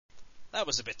That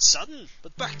was a bit sudden,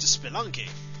 but back to Spelunky.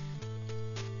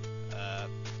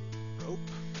 Rope.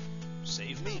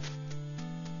 Save me.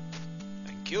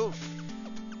 Thank you.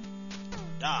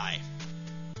 Die.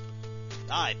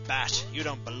 Die, bat. You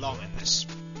don't belong in this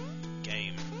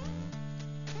game.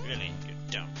 Really, you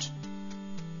don't.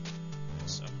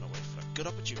 So I'm gonna wait for a good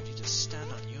opportunity to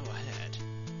stand on your head.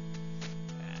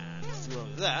 And throw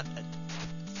that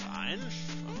fine.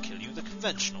 I'll kill you the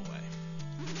conventional way.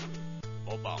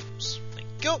 More bombs.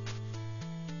 Thank you.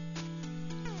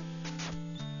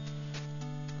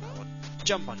 I will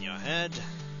jump on your head.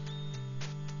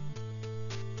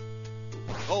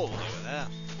 Gold over there.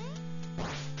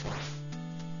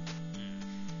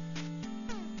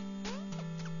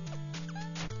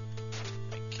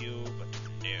 Thank you, but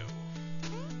no.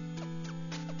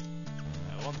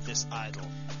 I want this idol.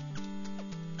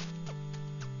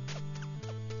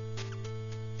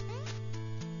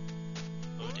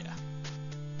 Oh dear.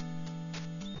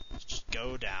 Let's just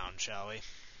go down, shall we?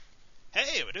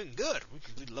 Hey, we're doing good. We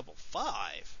completed level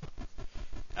 5.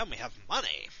 And we have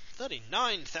money.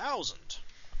 39,000.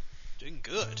 Doing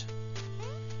good.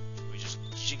 We just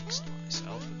jinxed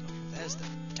myself. There's the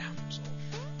damsel.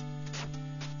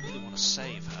 I really want to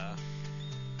save her.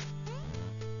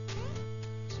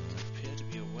 Doesn't appear to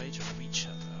be a way to reach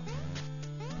her,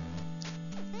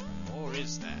 though. Or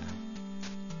is there?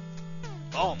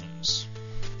 Bombs.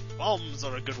 Bombs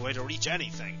are a good way to reach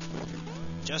anything.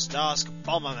 Just ask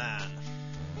Bomberman.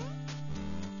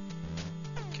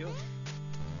 Thank you.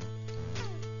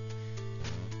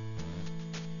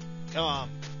 Come on.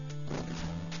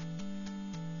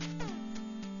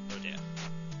 Oh dear.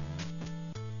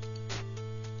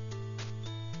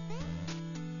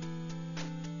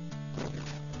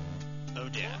 Oh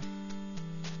dear.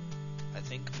 I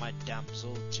think my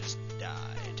damsel just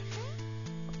died.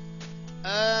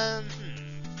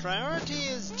 Priority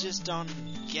is just on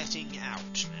getting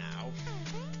out now.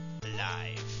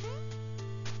 Alive.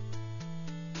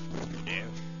 Oh dear.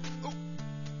 Oh!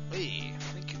 Hey,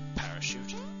 thank you,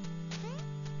 parachute.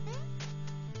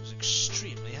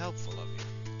 Extremely helpful of you.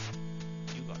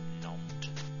 You got nommed.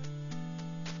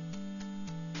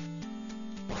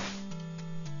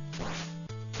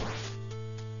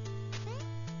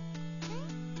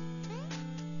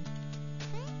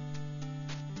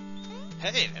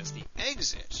 Hey, there's the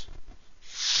exit.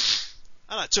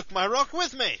 And I took my rock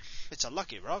with me. It's a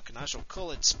lucky rock, and I shall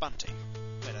call it Spunty.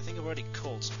 Wait, I think I've already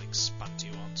called something Spunty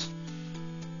once.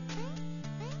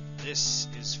 This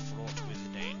is fraught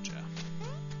with danger.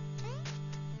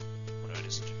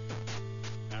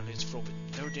 Apparently it's fraught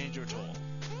with no danger at all.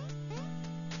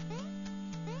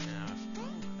 Now, if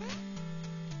only...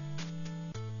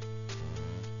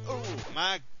 Oh,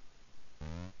 my...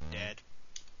 Dead.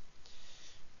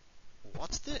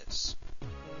 What's this?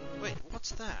 Wait,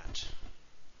 what's that?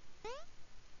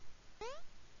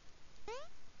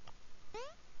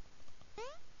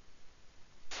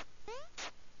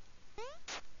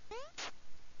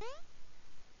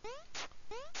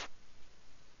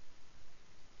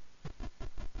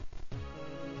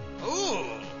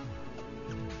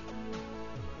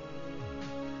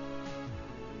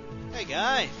 Hey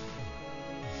guy!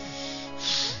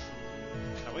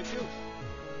 Can I wait for you?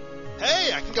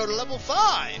 Hey, I can go to level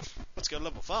 5! Let's go to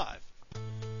level 5.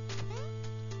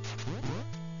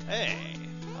 Hey,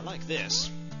 I like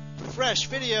this. Fresh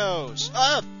videos!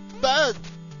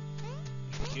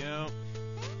 Thank you.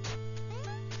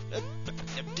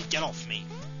 Get off me.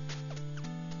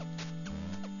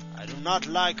 I do not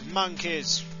like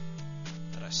monkeys.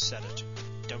 But I said it.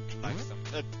 Don't like them.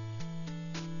 You're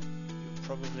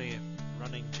probably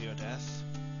running to your death.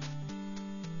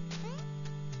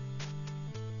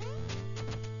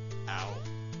 Ow.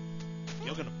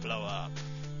 You're gonna blow up.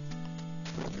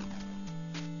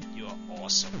 You are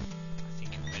awesome. I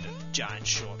think you made a giant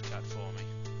shortcut for me.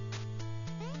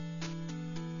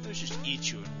 Let's just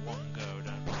eat you in one go,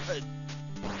 don't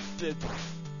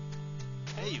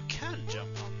Hey, you can jump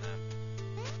on them.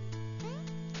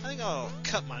 I think I'll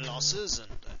cut my losses and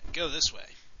go this way.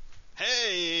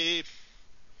 Hey!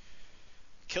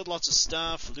 Killed lots of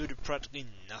stuff, looted practically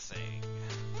nothing.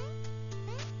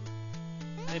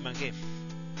 Hey, monkey.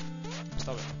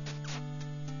 Stop it.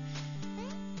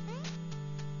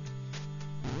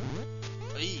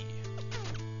 Hey!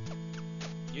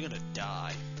 You're gonna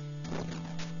die.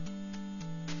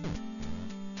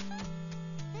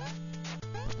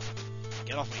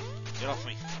 Get off me. Get off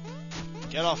me.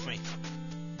 Get off me.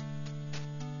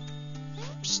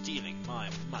 Stop stealing my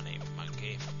money,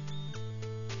 monkey.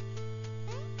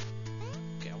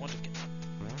 Okay, I want to get...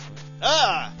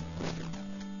 Ah!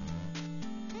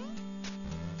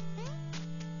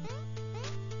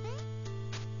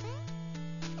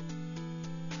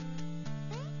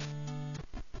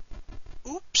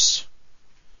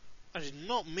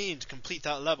 not mean to complete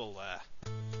that level there.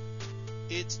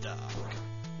 It's dark.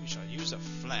 We shall use a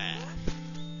flare.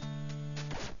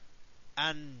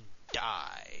 And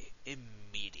die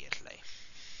immediately.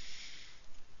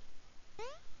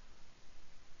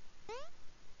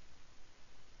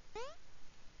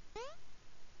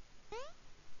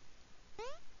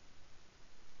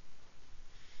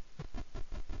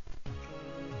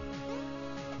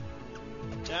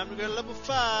 Time to go to level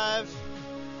 5.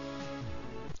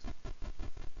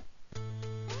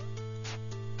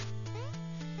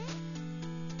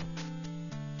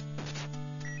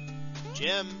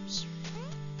 Gems.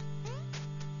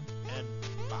 And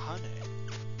honey.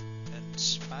 And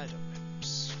spider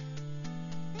webs.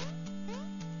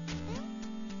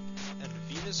 And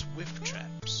Venus whip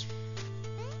traps.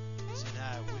 So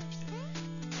now I whip them.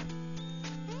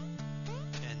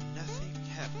 And nothing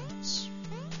happens.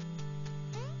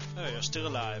 Oh, you're still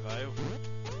alive, are you?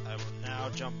 I will now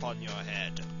jump on your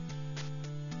head.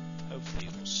 Hopefully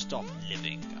you will stop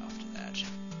living after that.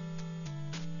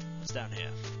 What's down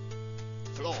here?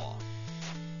 Floor.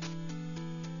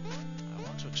 I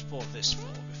want to explore this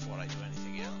floor before I do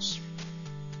anything else.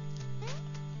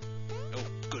 Oh,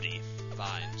 goody.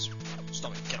 Vines.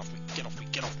 Stop it. Get off me. Get off me.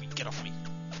 Get off me. Get off me.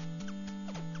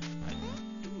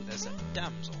 Ooh, there's a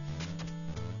damsel.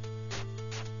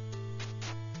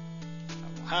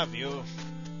 Have you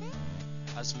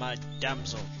as my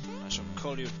damsel. I shall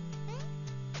call you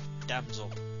damsel.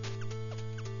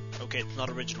 Okay, it's not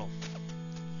original.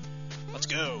 Let's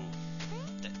go.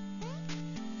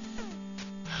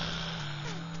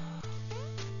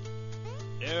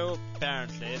 No,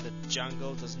 apparently the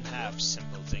jungle doesn't have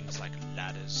simple things like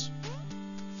ladders.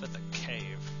 For the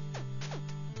cave.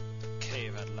 The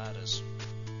cave had ladders.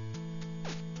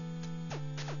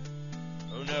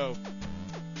 Oh no.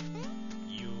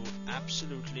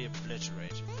 Absolutely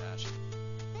obliterated that.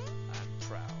 I'm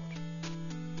proud.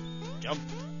 Jump!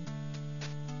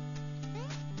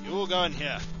 You will go in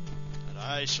here, and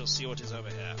I shall see what is over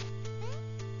here.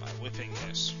 By whipping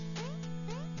this.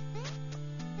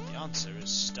 The answer is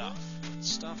stuff. But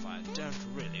stuff I don't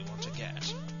really want to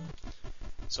get.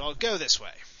 So I'll go this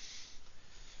way.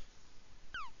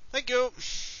 Thank you!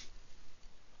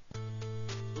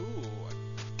 Ooh,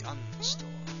 a gun store.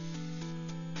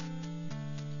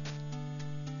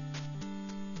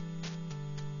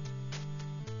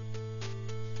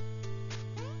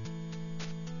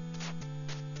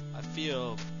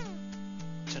 Feel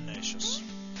tenacious.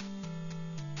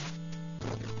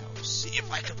 I'll see if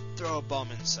I can throw a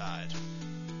bomb inside.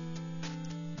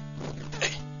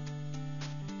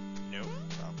 Nope,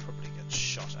 I'll probably get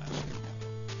shot at.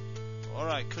 Or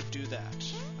I could do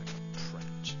that, like a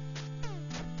prat.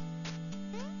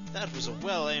 That was a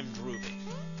well-aimed ruby.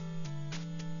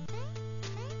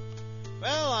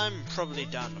 Well, I'm probably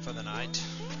done for the night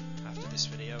after this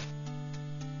video.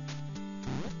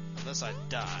 Unless I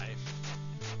die.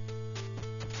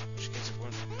 In which case it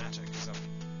won't matter because I'll be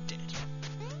dead.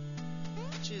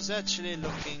 Which is actually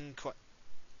looking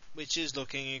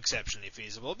looking exceptionally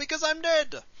feasible because I'm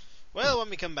dead! Well, when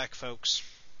we come back, folks,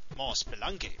 more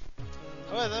Spelunky.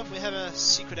 However, we have a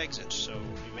secret exit, so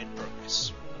we made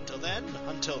progress. Until then.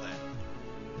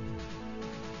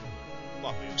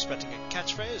 What, were you expecting a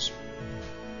catchphrase?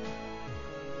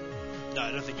 No,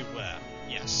 I don't think you were.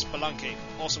 Yes, Spelunky.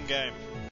 Awesome game.